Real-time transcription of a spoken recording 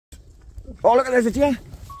Oh, look at this, it's yeah.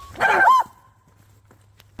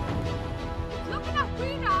 Looking at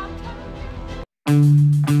green arm.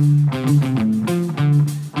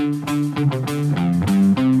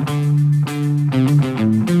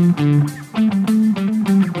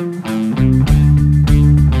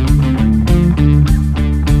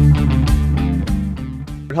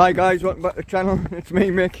 Hi guys, welcome back to the channel. It's me,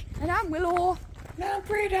 Mick. And I'm Willow. And I'm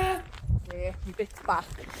Breda. Yeah, my bit's back.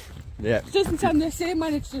 Yeah. It doesn't sound the same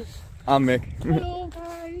when it's just... I'm Mick. Hello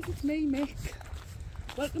guys, it's me, Mick.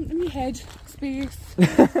 Welcome to my head space. Yeah,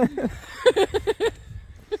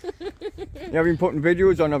 I've been putting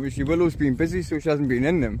videos on. Obviously Willow's been busy, so she hasn't been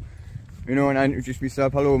in them. You know, and I introduced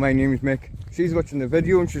myself. Hello, my name is Mick. She's watching the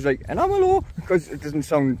video and she's like, and I'm Willow, because it doesn't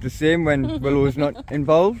sound the same when Willow's not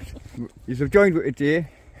involved. You've joined with today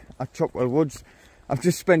at Chockwell Woods. I've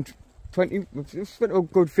just spent a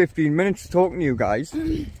good 15 minutes talking to you guys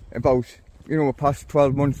about, you know, the past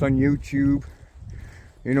 12 months on YouTube,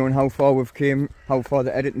 you know, and how far we've came, how far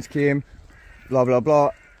the editings came, blah blah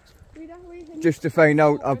blah. Just to find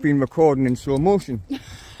out I've been recording in slow motion. So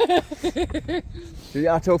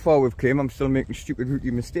yeah, that's how far we've came. I'm still making stupid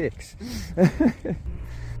rookie mistakes.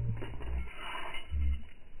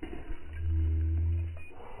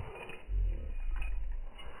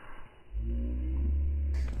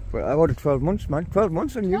 But I ordered 12 months, man. 12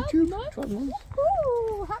 months on YouTube. 12 months.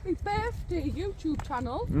 Woohoo! Happy birthday, YouTube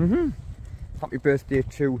channel. Happy birthday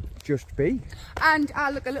to Just Be. And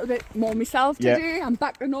I look a little bit more myself today. I'm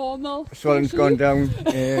back to normal. Swelling's gone down.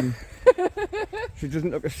 She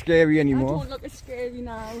doesn't look as scary anymore. I don't look as scary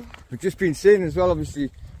now. We've just been saying as well,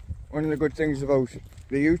 obviously, one of the good things about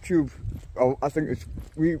the YouTube, I think it's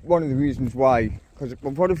one of the reasons why, because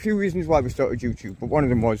we've had a few reasons why we started YouTube, but one of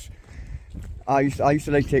them was, I used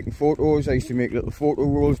to like taking photos. I used to make little photo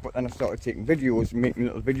rolls, but then I started taking videos and making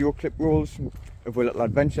little video clip rolls of our little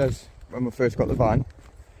adventures when we first got the van.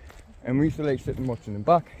 And we used to like sitting watching them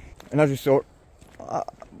back. And I just thought,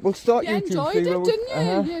 we'll start YouTube. You enjoyed it,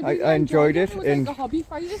 didn't you? I enjoyed it. It was like a hobby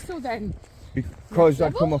for you, so then... Because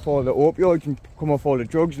I'd come off all the opioids and come off all the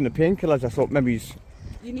drugs and the painkillers, I thought maybe...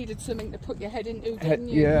 You needed something to put your head into, didn't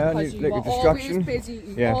you? Yeah, because you like were a distraction. Always busy.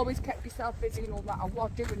 You always kept yourself busy no matter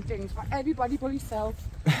what, doing things for everybody but yourself.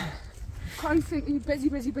 Constantly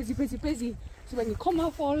busy. So when you come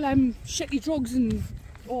off all them shitty drugs and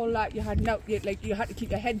all that, you had to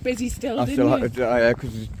keep your head busy still, didn't you?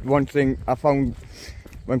 Because one thing I found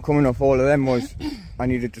when coming off all of them was I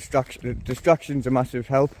needed distraction. Distraction's a massive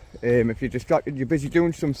help. If you're distracted, you're busy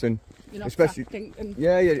doing something. You're not especially thinking.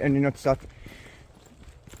 Yeah, and you're not sat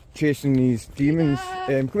chasing these demons.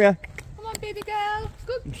 Come here. Come on, baby girl.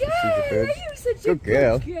 Good girl. You such a good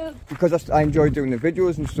girl. Because I enjoyed doing the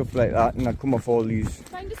videos and stuff like that, and I'd come off all these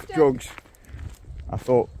drugs. I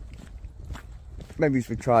thought maybe we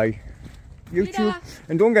should try YouTube.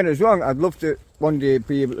 And don't get us wrong, I'd love to one day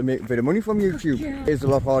be able to make a bit of money from YouTube. It's a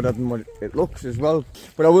lot harder than what it looks as well.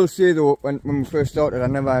 But I will say though, when we first started, I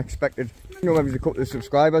never expected, you know, maybe a couple of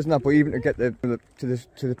subscribers and that, but even to get to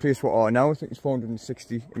the place we are now, I think it's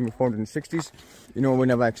 460 in the 460s. You know, we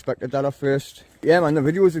never expected that at first. Yeah man, the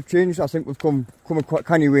videos have changed. I think we've come a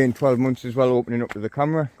canny way in 12 months as well, opening up to the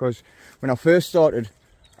camera. Because when I first started,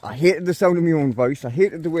 I hated the sound of my own voice. I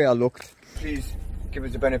hated the way I looked. Please give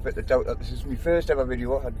us the benefit of the doubt that this is my first ever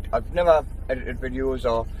video. I've never edited videos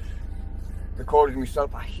or recorded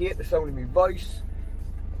myself. I hate the sound of my voice.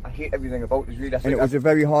 I hate everything about this really. And it was a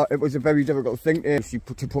very difficult thing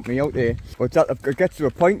to put me out there. But it gets to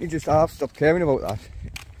a point I've stopped caring about that.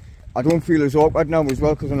 I don't feel as awkward now as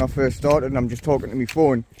well, because when I first started and I'm just talking to my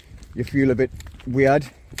phone, you feel a bit weird.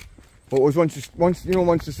 But it was once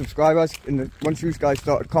the subscribers and once you guys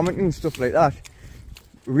started commenting and stuff like that,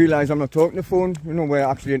 realise I'm not talking to the phone, you know, we're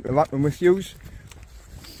actually interacting with yous,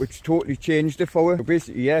 which totally changed it for her. So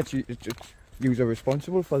basically, yeah, it's yous are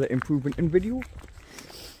responsible for the improvement in video.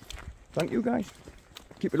 Thank you guys.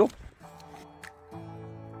 Keep it up.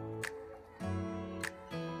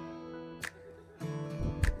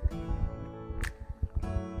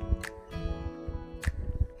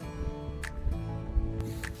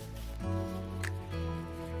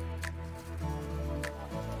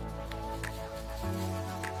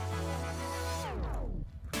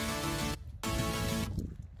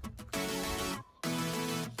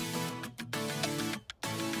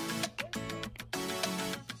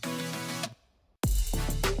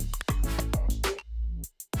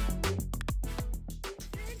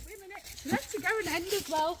 Let's go and end as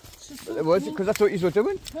well. It was because that's what you were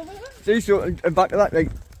doing. See, so and back to that,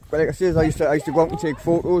 like I say, I used to go out and take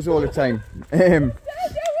photos all the time.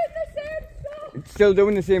 Still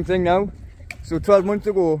doing the same thing now. So 12 months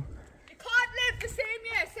ago. You can't live the same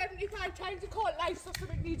year 75 times you call it life, so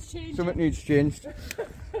something needs changing. Something needs changed.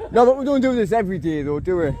 No, but we don't do this every day though,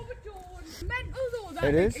 do we? No, we don't. Mental though, that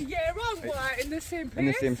it is. A year on, we're in the same place. In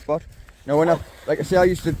the same spot. Now when like I say, I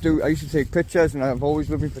used to take pictures, and I've always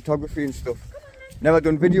loved photography and stuff. Never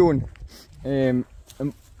done videoing. And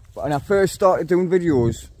when I first started doing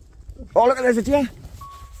videos, oh look, there's a deer.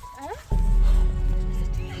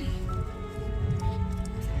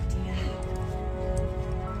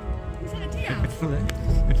 Is that a deer? It's still there.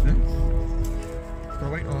 It's there. It's got a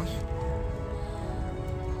white horse.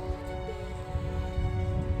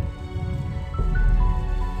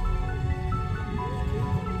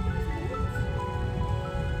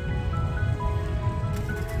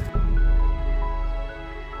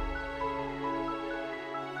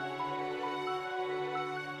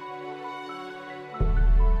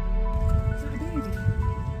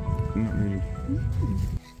 Not really.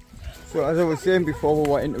 So as I was saying before, we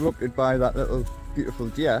were interrupted by that little beautiful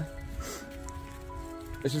deer.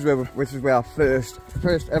 This is where I first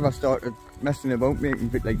ever started messing about, making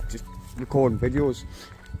like just recording videos.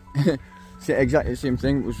 Exactly the same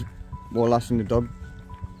thing. It was more lass and the dog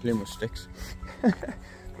playing with sticks.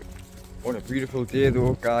 What a beautiful day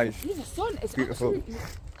though, guys. Yeah, the sun is beautiful. Absolutely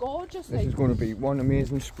gorgeous. This is going to be one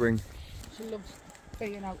amazing spring. She loves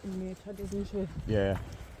being out in nature, doesn't she? Yeah.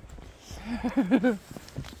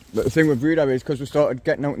 But the thing with Breeder is because we started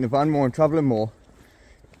getting out in the van more and travelling more.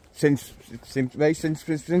 Since we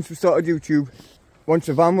started YouTube, once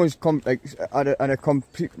the van was at a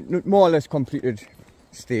complete, more or less completed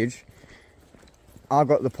stage, I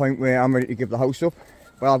got to the point where I'm ready to give the house up.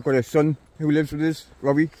 Well, I've got a son who lives with us,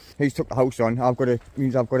 Robbie. He's took the house on.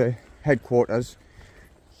 Means I've got a headquarters.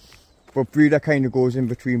 But Breeder kind of goes in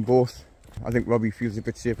between both. I think Robbie feels a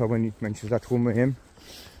bit safer when he mentions at home with him.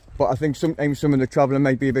 But I think sometimes some of the travelling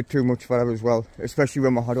might be a bit too much for her as well, especially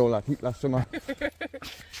when we had all that heat last summer.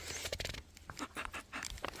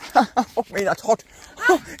 Oh man, that's hot.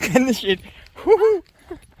 Get in the shade. Oh,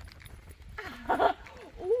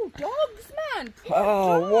 dogs, man.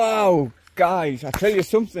 Oh wow, guys, I tell you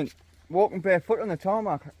something. Walking barefoot on the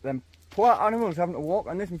tarmac, them poor animals having to walk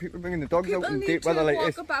on this, and people bringing the dogs out in deep weather like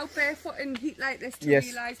this. People need to walk about barefoot in heat like this to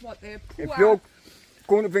realise what they're poor. If you're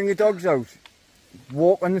going to bring the dogs out,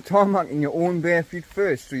 walk on the tarmac in your own bare feet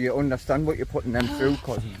first, so you understand what you're putting them through.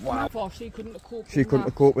 Cause wow, she couldn't have coped. She couldn't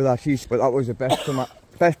have coped with that. But that was the best summer,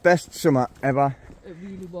 best summer ever. It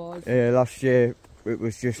really was. Last year it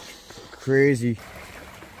was just crazy.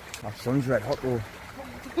 Our sun's red hot though.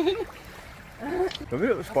 Lovely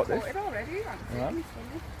little spot this. It already. Yeah.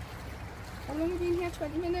 How long have you been here?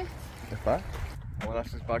 20 minutes. That's that. Well,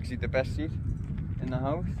 that's this back seat, the best seat in the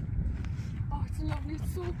house. Oh, it's lovely.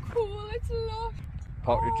 It's so cool. It's lush.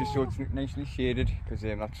 Part of it just so it's nicely shaded because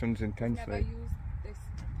that sun's intense. Never like. used this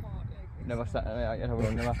part like this. Never sat there yet.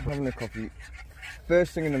 Never having a coffee.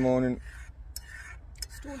 First thing in the morning.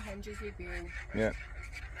 Stonehenge's with you. Yeah.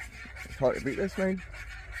 It's hard to beat this, man.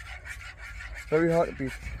 Very hard to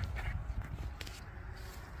beat.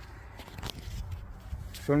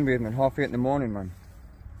 Sunbathing at 8:30 in the morning, man.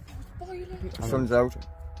 It's boiling. The sun's out.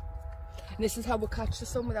 And this is how we catch the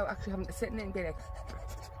sun without actually having to sit in it and be like.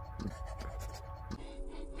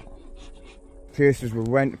 Places we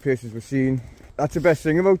went, places we've seen. That's the best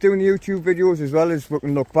thing about doing the YouTube videos as well, is we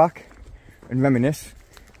can look back and reminisce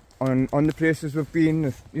on the places we've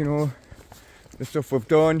been, you know, the stuff we've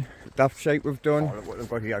done, the daft shite we've done. Oh, look what they've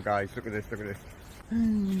got here, guys. Look at this, look at this.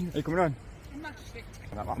 Are you coming on? I'm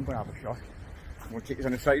going to have a shot. I'm going to take this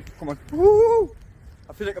on the side. Come on. Woo!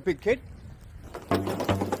 I feel like a big kid.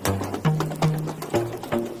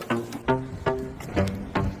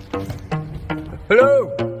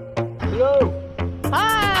 Hello! Hello!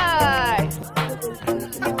 Hi!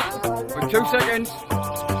 For 2 seconds.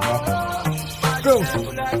 Go!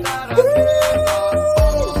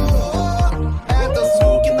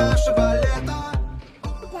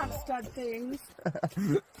 Bastard things.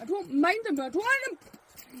 I don't mind them, but I don't want them.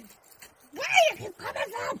 Where you keep coming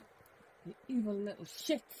from? You evil little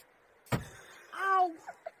shit. Ow!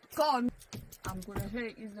 Gone. I'm gonna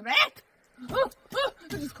hit you in the back.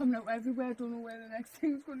 They're just coming out everywhere. I don't know where the next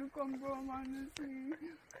thing's gonna come from, honestly.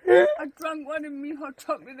 I drank one of me hot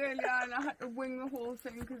chocolate earlier and I had to wing the whole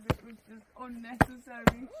thing because it was just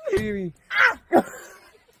unnecessary. Baby. Ah! Get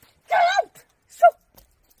out! Stop!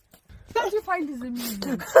 What do you find is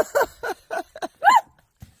amusing?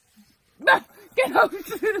 Get out!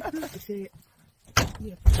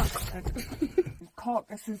 You bastard.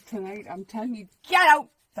 Carcasses tonight, I'm telling you, get out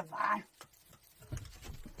the van!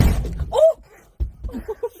 Oh!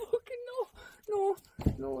 Fucking no!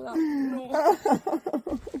 No,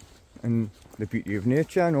 no. And the beauty of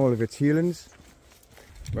nature and all of its healings.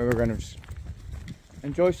 where we're going to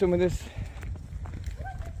enjoy some of this,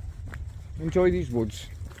 enjoy these woods.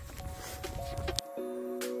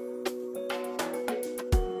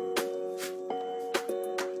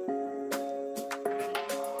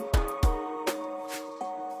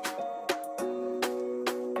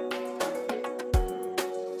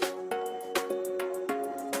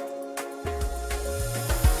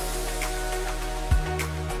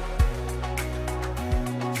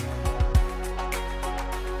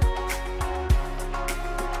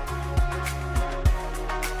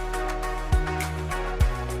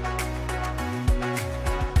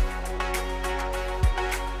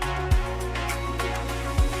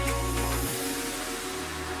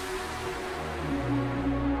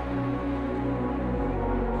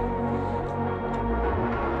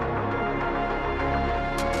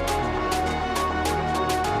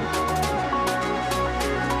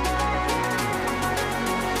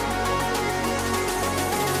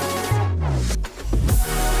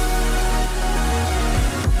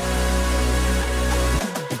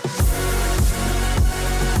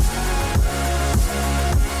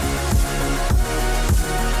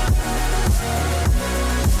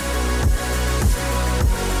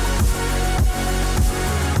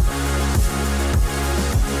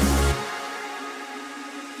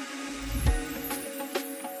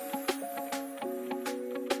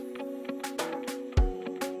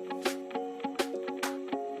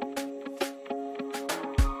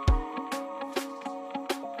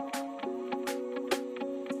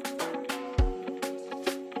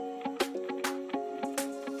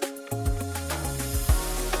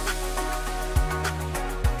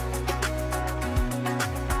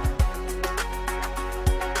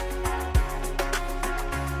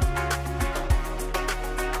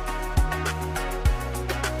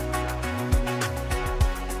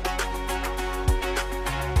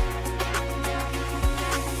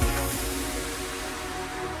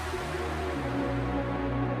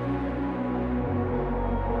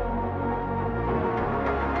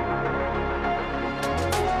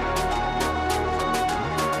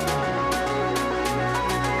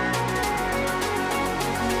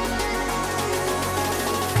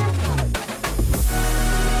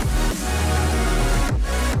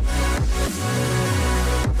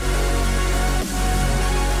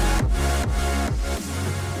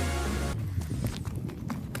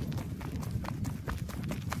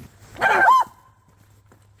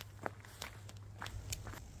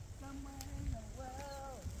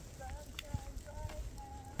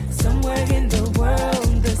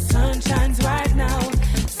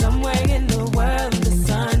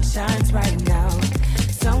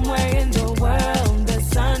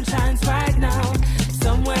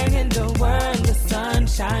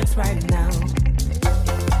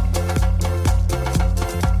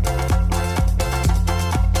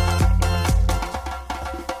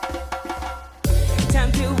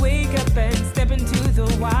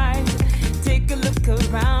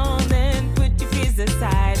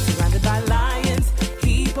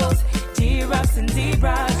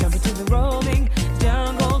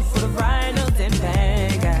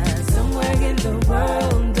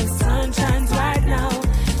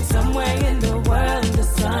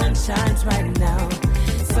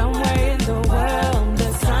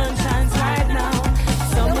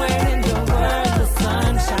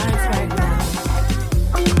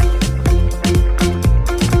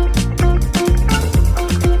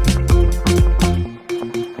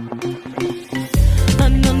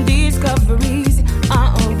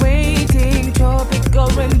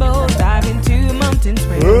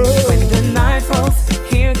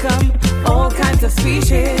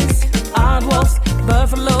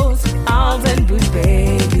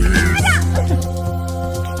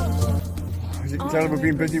 We've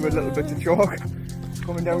been busy with little bits of chalk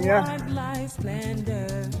coming down here.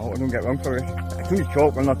 Oh, don't get wrong for it. It's only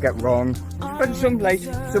chalk, will not get wrong. But some light,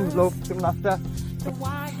 some love, some laughter.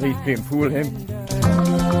 Please be and fool him.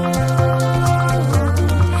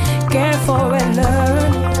 Care for and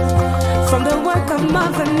learn from the work of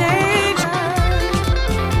Mother Nature.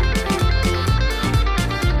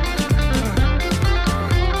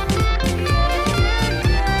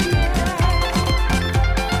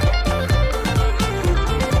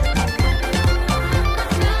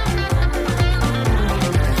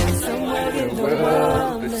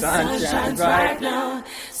 Sun shines right now.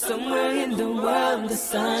 Somewhere in the world, the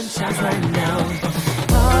sun shines right now.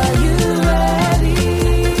 Are you ready?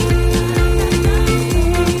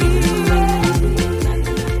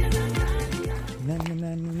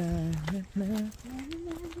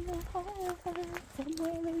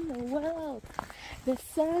 Somewhere in the world, the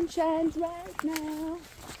sun shines right now.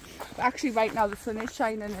 But actually right now the sun is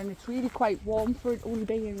shining and it's really quite warm for it only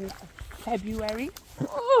being February.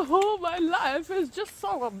 Oh, my life is just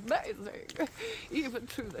so amazing. Even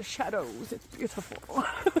through the shadows, it's beautiful.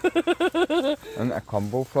 And a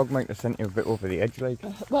combo fog might have sent you a bit over the edge, like.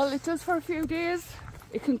 Well, it does for a few days.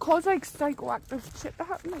 It can cause like psychoactive shit to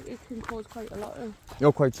happen. Like, it can cause quite a lot of...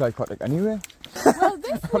 You're quite psychotic anyway. Well,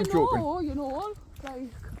 this I'm joking. you know, like,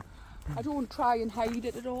 I don't try and hide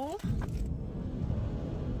it at all.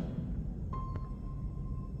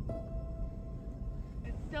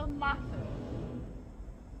 It's still massive.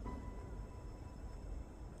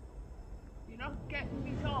 You're not getting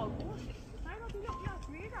me dog. Why not be looking at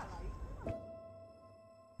me that like?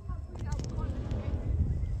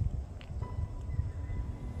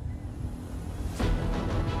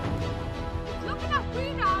 Looking at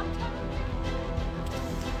me now.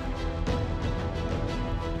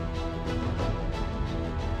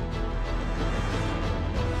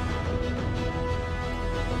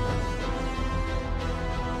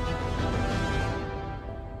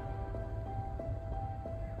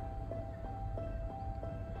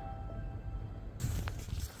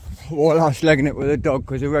 Well, I'm legging it with a dog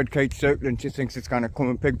because the red kite's circling. She thinks it's going to come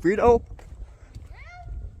and pick Peter up.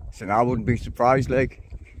 So now I wouldn't be surprised, like,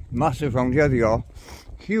 massive round here they are.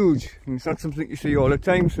 Huge. And it's not something you see all the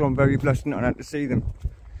time, so I'm very blessed not had to see them.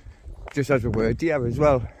 Just as a word, deer as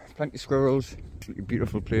well. Plenty of squirrels.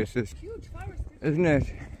 Beautiful places. Huge forest. Isn't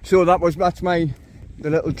it? So that's the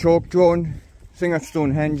little chalk drone thing at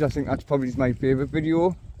Stonehenge. I think that's probably my favourite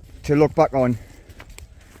video to look back on.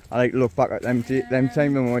 I like to look back at them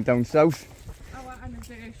time when we went down south. Our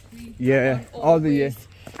anniversary. Yeah, all the year.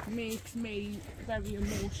 Makes me very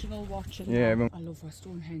emotional watching yeah, that. I love our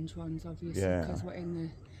Stonehenge ones, obviously, because we're in the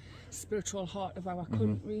spiritual heart of our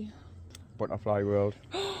country. Butterfly World.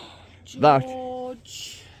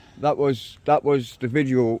 George. That was the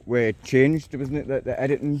video where it changed, wasn't it? The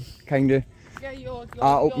editing kind of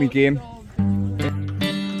up my game.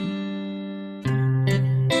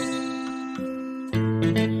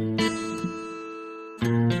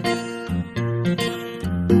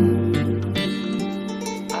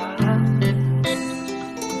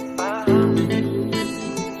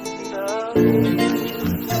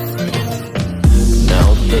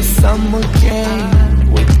 Now the summer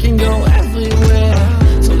came, we can go everywhere.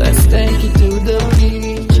 So let's take it to the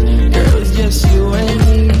beach. Girl, it's just you and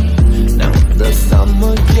me. Now the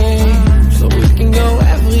summer came, so we can go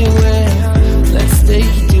everywhere. Let's take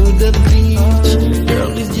it to the beach.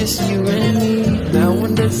 Girl, it's just you and me. Now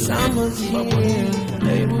when the summer's here,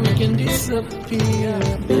 maybe we can disappear.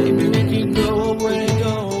 Maybe we can go away.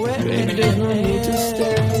 Maybe there's no need to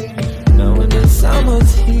stay. Now when the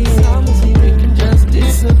summer's here, we can just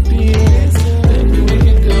disappear. Maybe we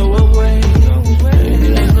can go away. Maybe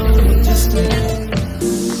there's no need to stay.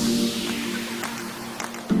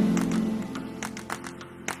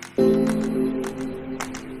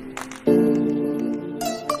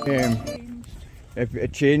 If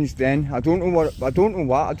it changed then, I don't know what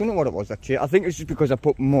it was that changed. I think it's just because I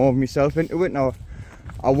put more of myself into it. Now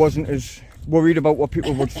I wasn't as worried about what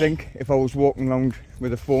people would think if I was walking around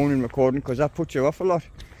with a phone and recording, because that puts you off a lot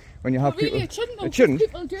when you have really, people. it shouldn't, though, it shouldn't.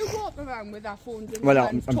 People do walk around with their phones in well, their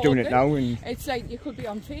I'm hands doing it talking. now, and it's like you could be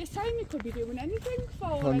on FaceTime, you could be doing anything for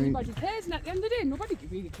all anybody cares, and at the end of the day, nobody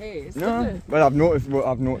really cares. no. Well, I've noticed.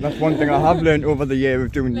 That's one thing I have learned over the year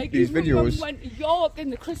of doing like these videos. When you went to York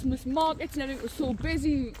and the Christmas markets and everything was so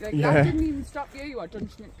busy, like that didn't even stop you. You were done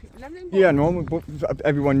to people, everything. Yeah, no, but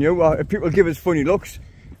everyone knew. If people give us funny looks,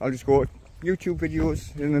 I'll just go YouTube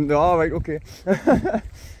videos, and then they're all right, okay.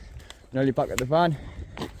 Nearly back at the van.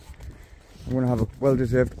 I'm going to have a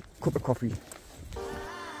well-deserved cup of coffee.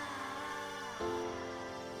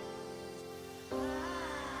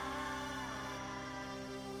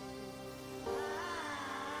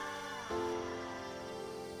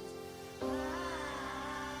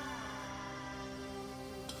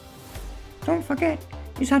 Don't forget,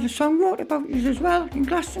 he's had a song wrote about you as well in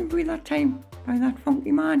Glastonbury that time by that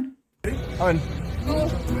funky man. Come on.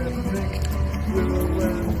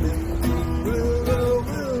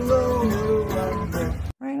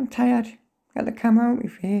 Right, I'm tired. Get the camera out of my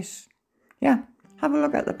face. Yeah, have a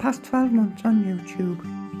look at the past 12 months on YouTube.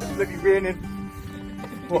 It's bloody raining.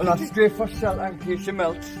 But not straight for shelter in case you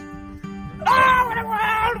melt. Oh, what a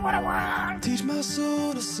world, what a world! Teach my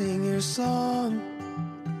soul to sing your song,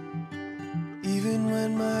 even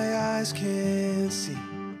when my eyes can't see.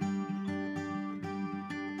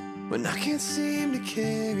 When I can't seem to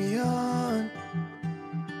carry on,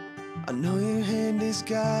 I know your hand is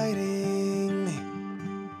guiding me.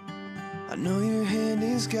 I know your hand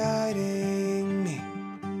is guiding me.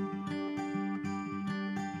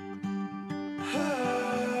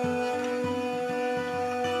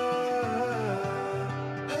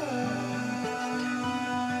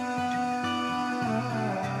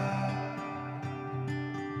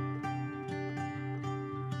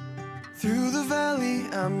 valley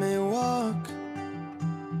I may walk,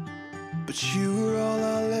 but you were all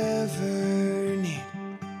I'll ever need.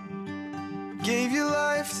 Gave your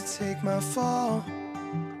life to take my fall,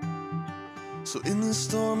 so in the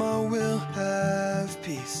storm I will have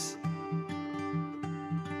peace.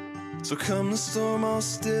 So come the storm, I'll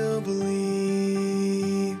still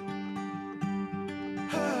believe.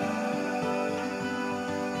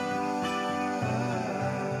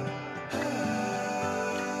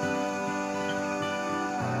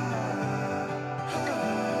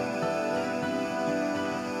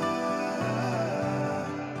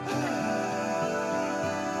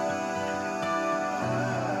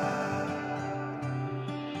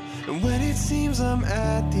 And when it seems I'm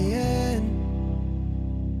at the end,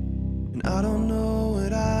 and I don't know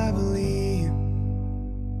what I believe,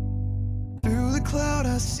 through the cloud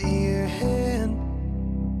I see your hand,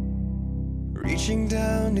 reaching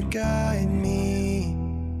down to guide me.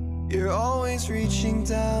 You're always reaching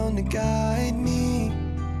down to guide me,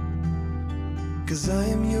 'cause I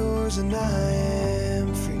am yours and I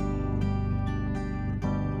am free.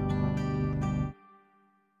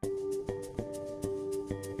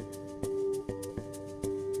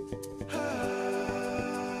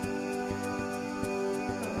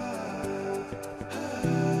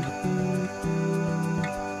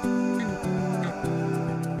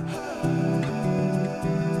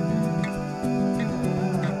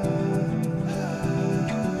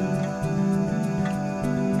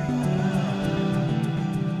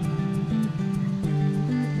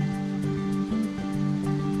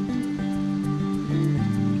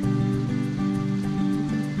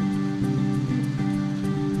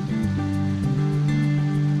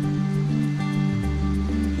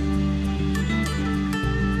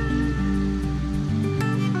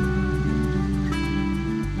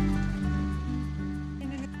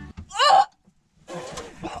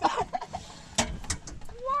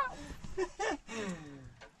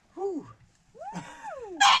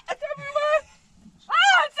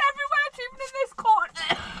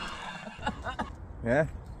 Yeah.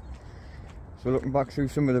 So looking back through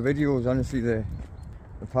some of the videos, honestly, the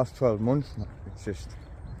past 12 months, it's just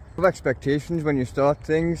have expectations when you start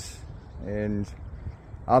things, and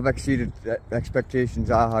I've exceeded the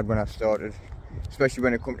expectations I had when I started, especially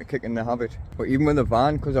when it comes to kicking the habit. But even with the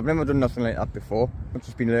van, because I've never done nothing like that before, I've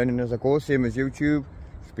just been learning as I go, same as YouTube.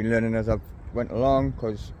 Just been learning as I've went along,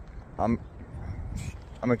 because I'm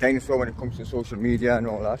a dinosaur when it comes to social media and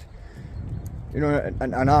all that. You know,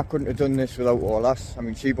 and I couldn't have done this without all that. I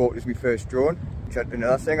mean, she bought us my first drone, which had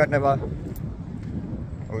another thing I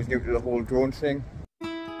was new to the whole drone thing.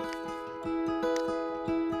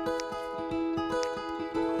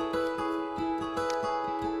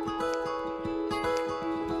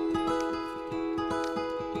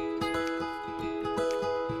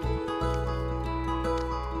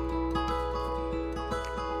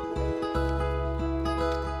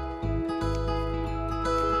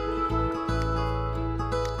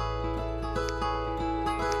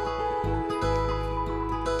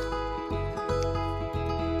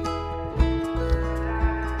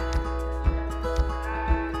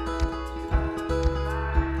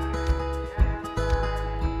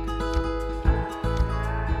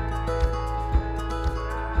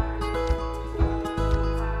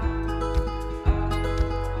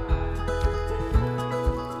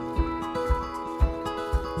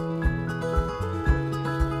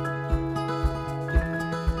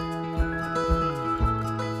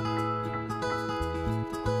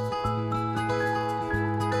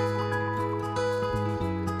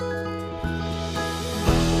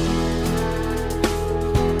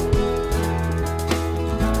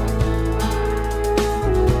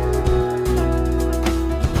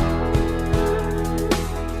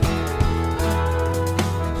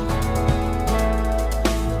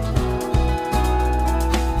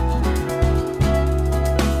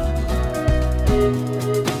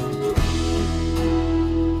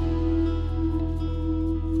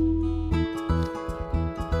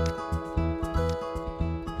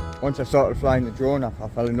 Once I started flying the drone, I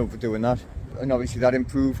fell in love with doing that, and obviously that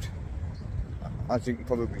improved, as you can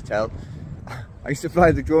probably tell. I used to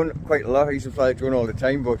fly the drone quite a lot. I used to fly the drone all the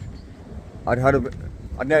time, but I'd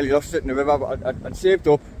nearly lost it in the river. But I'd saved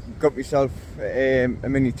up, got myself a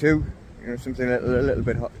Mini 2, you know, something a little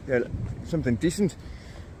bit hot, something decent,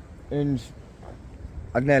 and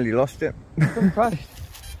I'd nearly lost it.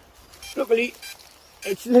 Luckily,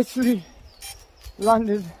 it's literally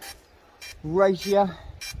landed right here.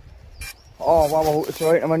 Oh wow, it's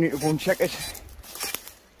alright, I might need to go and check it.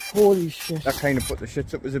 Holy shit. That kind of put the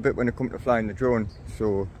shits up as a bit when it come to flying the drone,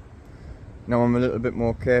 so now I'm a little bit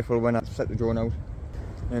more careful when I set the drone out.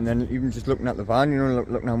 And then even just looking at the van, you know,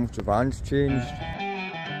 looking how much the van's changed.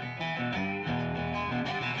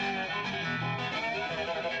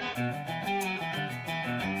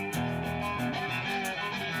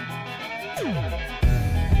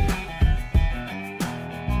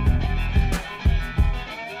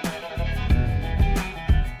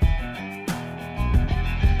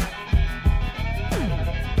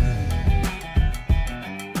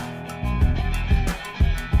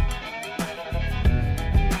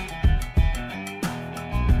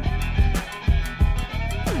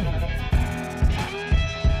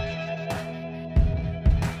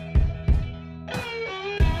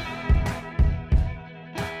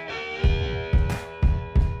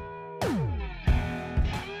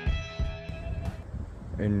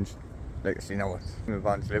 And like I say, now the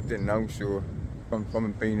van's lived in now, so from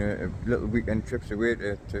it being a little weekend trips away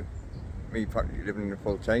to me practically living in it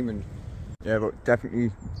full time. And yeah, but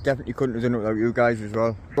definitely couldn't have done it without you guys as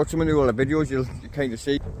well. Watch some of the older videos, you kind of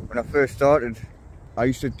see when I first started, I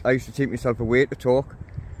used to take myself away to talk,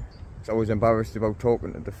 so I was embarrassed about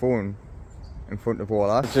talking to the phone in front of all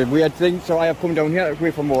that. It's a weird thing, so I have come down here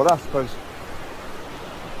away from all that because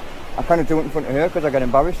I kind of do it in front of her because I get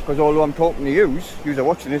embarrassed, because although I'm talking to yous are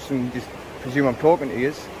watching this and just presume I'm talking to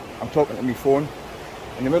yous, I'm talking to my phone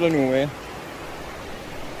in the middle of nowhere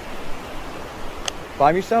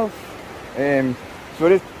by myself. So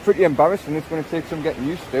it is pretty embarrassing. It's going to take some getting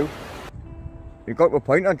used to. You got to a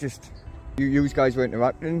point I just, you guys were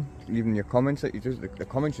interacting, leaving your comments that you just, the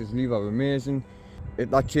comments you leave are amazing.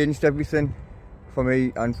 That changed everything for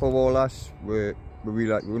me and for all us. We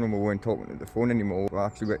weren't talking to the phone anymore. We're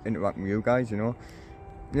actually interacting with you guys, you know.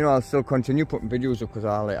 I'll still continue putting videos up because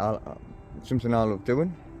something I love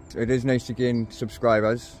doing. It is nice to gain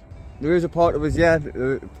subscribers. There is a part of us, yeah,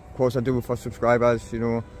 of course I do it for subscribers, you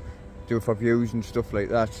know, do it for views and stuff like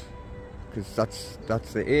that, because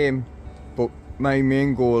that's the aim. But my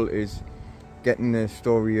main goal is getting the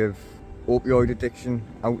story of opioid addiction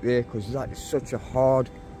out there, because that is such a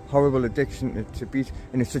horrible addiction to beat,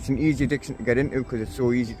 and it's such an easy addiction to get into because it's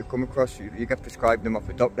so easy to come across. You get prescribed them off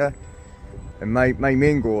a doctor, and my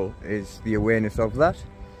main goal is the awareness of that.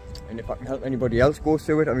 And if I can help anybody else go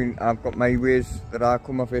through it, I mean, I've got my ways that I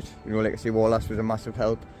come off it, you know, like I say, Wallace was a massive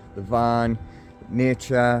help, the van,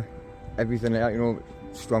 nature, everything like that, you know,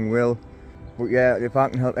 strong will. But yeah, if I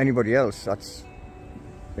can help anybody else, that's,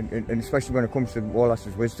 and especially when it comes to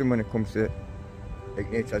Wallace's wisdom, when it comes to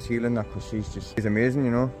like nature's healing, that, because she's amazing,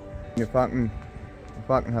 you know. And if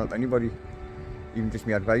I can help anybody, even just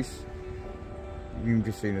my advice, you can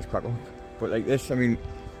just see this crack up. But like this, I mean,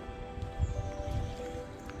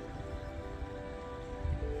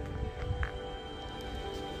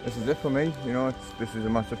 this is it for me, you know. This is a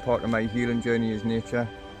massive part of my healing journey, is nature.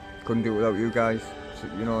 Couldn't do it without you guys. So,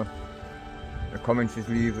 you know, the comments you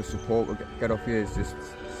leave, the support we get off here is just,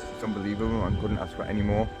 it's unbelievable, and couldn't ask for any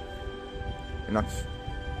more. And that's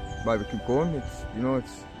why we keep going. It's, you know,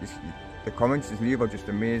 it's the comments you leave are just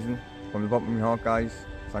amazing. From the bottom of my heart, guys,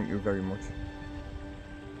 thank you very much.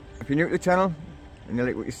 If you're new to the channel and you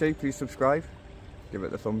like what you see, please subscribe. Give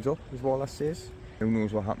it a thumbs up, as Wallace says. Who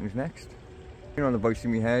knows what happens next? You know, the voice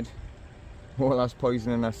in my head, Wallace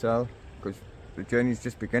poison in our cell, because the journey's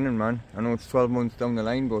just beginning, man. I know it's 12 months down the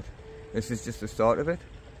line, but this is just the start of it.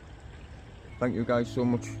 Thank you guys so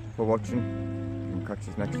much for watching, and catch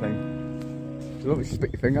us next time. It's lovely to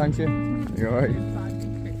spit your finger, aren't you? You alright?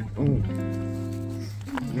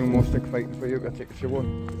 No more stick fighting for you, gotta take a shower.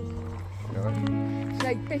 You alright? It's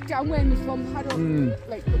like bit down where my thumb had on,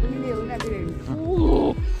 like the nail and everything.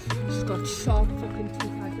 Oh, she's got sharp fucking teeth.